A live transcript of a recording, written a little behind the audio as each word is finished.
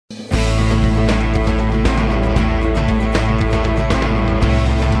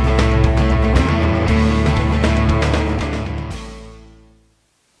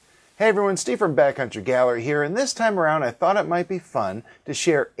Hey everyone, Steve from Backcountry Gallery here, and this time around I thought it might be fun to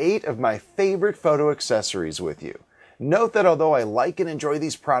share 8 of my favorite photo accessories with you. Note that although I like and enjoy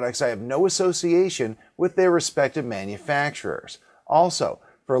these products, I have no association with their respective manufacturers. Also,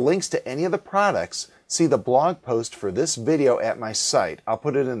 for links to any of the products, see the blog post for this video at my site. I'll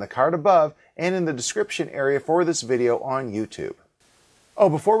put it in the card above and in the description area for this video on YouTube. Oh,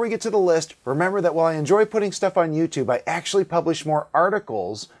 before we get to the list, remember that while I enjoy putting stuff on YouTube, I actually publish more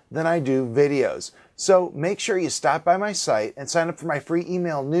articles than I do videos. So make sure you stop by my site and sign up for my free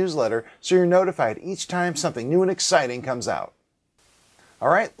email newsletter so you're notified each time something new and exciting comes out. All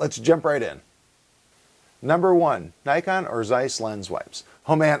right, let's jump right in. Number 1, Nikon or Zeiss lens wipes.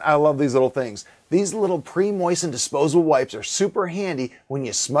 Oh man, I love these little things. These little pre-moistened disposable wipes are super handy when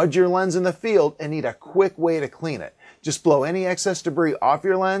you smudge your lens in the field and need a quick way to clean it. Just blow any excess debris off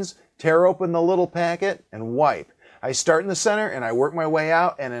your lens, tear open the little packet, and wipe. I start in the center and I work my way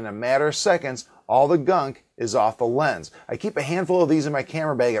out, and in a matter of seconds, all the gunk is off the lens. I keep a handful of these in my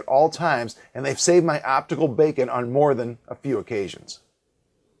camera bag at all times, and they've saved my optical bacon on more than a few occasions.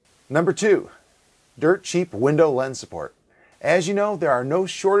 Number 2, dirt cheap window lens support. As you know, there are no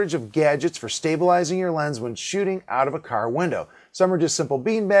shortage of gadgets for stabilizing your lens when shooting out of a car window. Some are just simple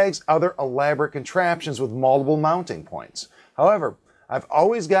bean bags, other elaborate contraptions with multiple mounting points. However, I've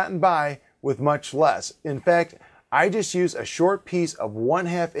always gotten by with much less. In fact, I just use a short piece of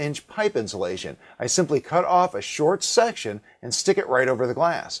 1/2 inch pipe insulation. I simply cut off a short section and stick it right over the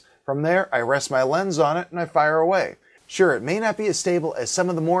glass. From there, I rest my lens on it and I fire away. Sure, it may not be as stable as some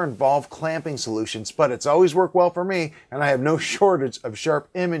of the more involved clamping solutions, but it's always worked well for me, and I have no shortage of sharp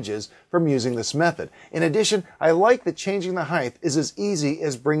images from using this method. In addition, I like that changing the height is as easy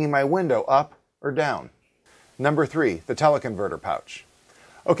as bringing my window up or down. Number 3, the teleconverter pouch.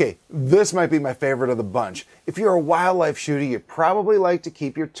 Okay, this might be my favorite of the bunch. If you're a wildlife shooter, you probably like to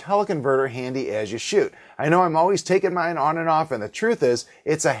keep your teleconverter handy as you shoot. I know I'm always taking mine on and off, and the truth is,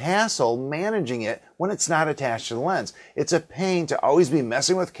 it's a hassle managing it when it's not attached to the lens. It's a pain to always be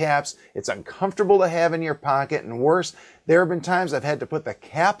messing with caps, it's uncomfortable to have in your pocket, and worse, there have been times I've had to put the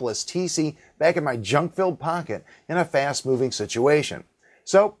capless TC back in my junk-filled pocket in a fast-moving situation.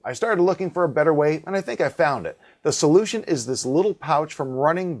 So I started looking for a better way, and I think I found it. The solution is this little pouch from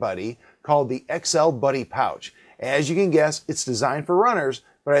Running Buddy called the XL Buddy Pouch. As you can guess, it's designed for runners,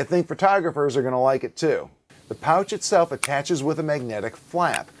 but I think photographers are going to like it too. The pouch itself attaches with a magnetic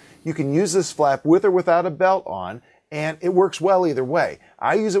flap. You can use this flap with or without a belt on, and it works well either way.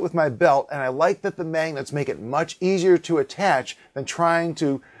 I use it with my belt, and I like that the magnets make it much easier to attach than trying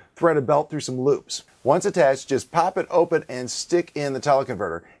to thread a belt through some loops. Once attached, just pop it open and stick in the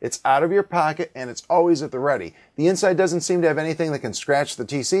teleconverter. It's out of your pocket and it's always at the ready. The inside doesn't seem to have anything that can scratch the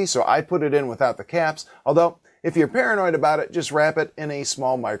TC, so I put it in without the caps, although if you're paranoid about it, just wrap it in a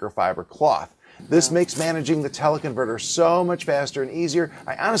small microfiber cloth. This makes managing the teleconverter so much faster and easier.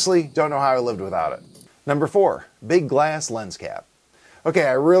 I honestly don't know how I lived without it. Number 4, big glass lens cap. Okay,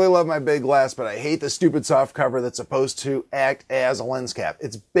 I really love my big glass, but I hate the stupid soft cover that's supposed to act as a lens cap.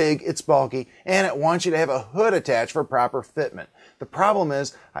 It's big, it's bulky, and it wants you to have a hood attached for proper fitment. The problem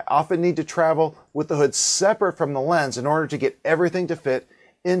is, I often need to travel with the hood separate from the lens in order to get everything to fit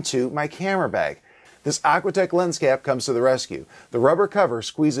into my camera bag. This Aquatech lens cap comes to the rescue. The rubber cover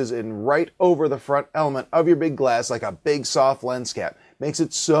squeezes in right over the front element of your big glass like a big soft lens cap. Makes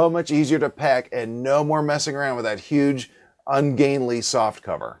it so much easier to pack and no more messing around with that huge, ungainly soft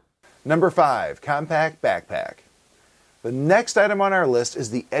cover. Number 5, compact backpack. The next item on our list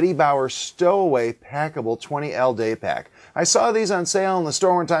is the Eddie Bauer Stowaway Packable 20L Day Pack. I saw these on sale in the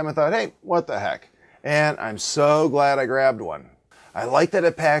store one time and thought, hey, what the heck? And I'm so glad I grabbed one. I like that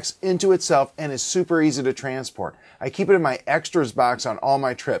it packs into itself and is super easy to transport. I keep it in my extras box on all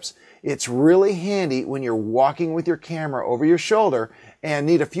my trips. It's really handy when you're walking with your camera over your shoulder and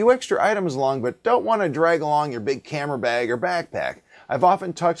need a few extra items along but don't want to drag along your big camera bag or backpack. I've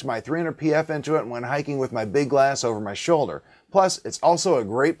often tucked my 300 PF into it when hiking with my big glass over my shoulder. Plus, it's also a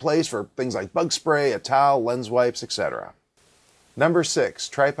great place for things like bug spray, a towel, lens wipes, etc. Number 6,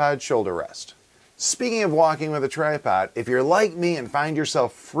 tripod shoulder rest. Speaking of walking with a tripod, if you're like me and find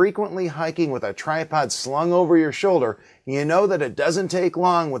yourself frequently hiking with a tripod slung over your shoulder, you know that it doesn't take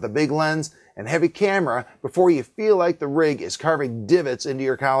long with a big lens and heavy camera before you feel like the rig is carving divots into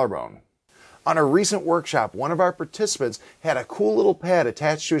your collarbone. On a recent workshop, one of our participants had a cool little pad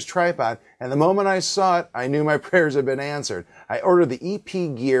attached to his tripod, and the moment I saw it, I knew my prayers had been answered. I ordered the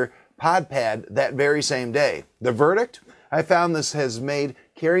EP Gear Pod Pad that very same day. The verdict? I found this has made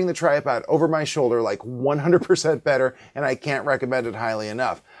carrying the tripod over my shoulder like 100% better, and I can't recommend it highly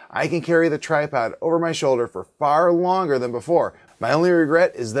enough. I can carry the tripod over my shoulder for far longer than before. My only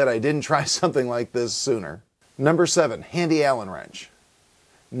regret is that I didn't try something like this sooner. Number 7, handy Allen wrench.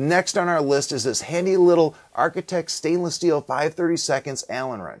 Next on our list is this handy little Architect stainless steel 5/32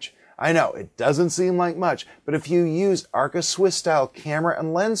 Allen wrench. I know, it doesn't seem like much, but if you use Arca Swiss style camera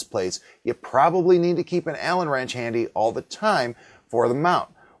and lens plates, you probably need to keep an Allen wrench handy all the time for the mount.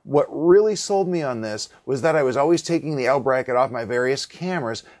 What really sold me on this was that I was always taking the L bracket off my various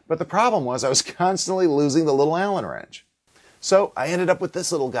cameras, but the problem was I was constantly losing the little Allen wrench. So I ended up with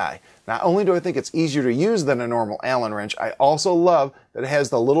this little guy. Not only do I think it's easier to use than a normal Allen wrench, I also love that it has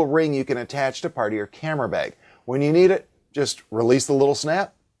the little ring you can attach to part of your camera bag. When you need it, just release the little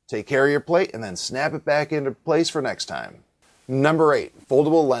snap, take care of your plate, and then snap it back into place for next time. Number 8,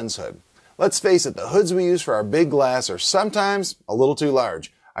 foldable lens hood. Let's face it, the hoods we use for our big glass are sometimes a little too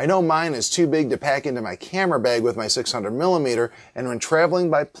large. I know mine is too big to pack into my camera bag with my 600mm, and when traveling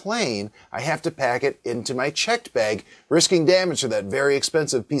by plane, I have to pack it into my checked bag, risking damage to that very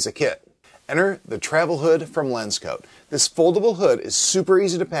expensive piece of kit. Enter the Travel Hood from Lenscoat. This foldable hood is super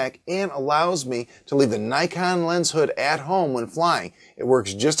easy to pack and allows me to leave the Nikon lens hood at home when flying. It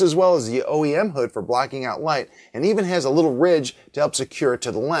works just as well as the OEM hood for blocking out light, and even has a little ridge to help secure it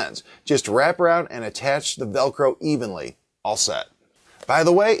to the lens. Just wrap around and attach the Velcro evenly. All set. By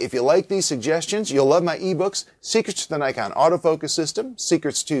the way, if you like these suggestions, you'll love my ebooks, Secrets to the Nikon Autofocus System,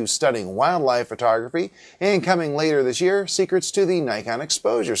 Secrets to Stunning Wildlife Photography, and coming later this year, Secrets to the Nikon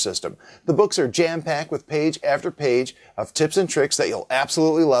Exposure System. The books are jam-packed with page after page of tips and tricks that you'll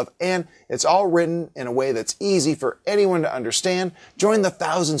absolutely love, and it's all written in a way that's easy for anyone to understand. Join the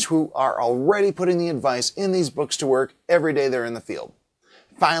thousands who are already putting the advice in these books to work every day they're in the field.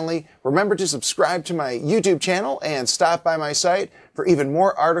 Finally, remember to subscribe to my YouTube channel and stop by my site for even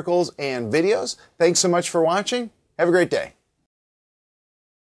more articles and videos. Thanks so much for watching. Have a great day.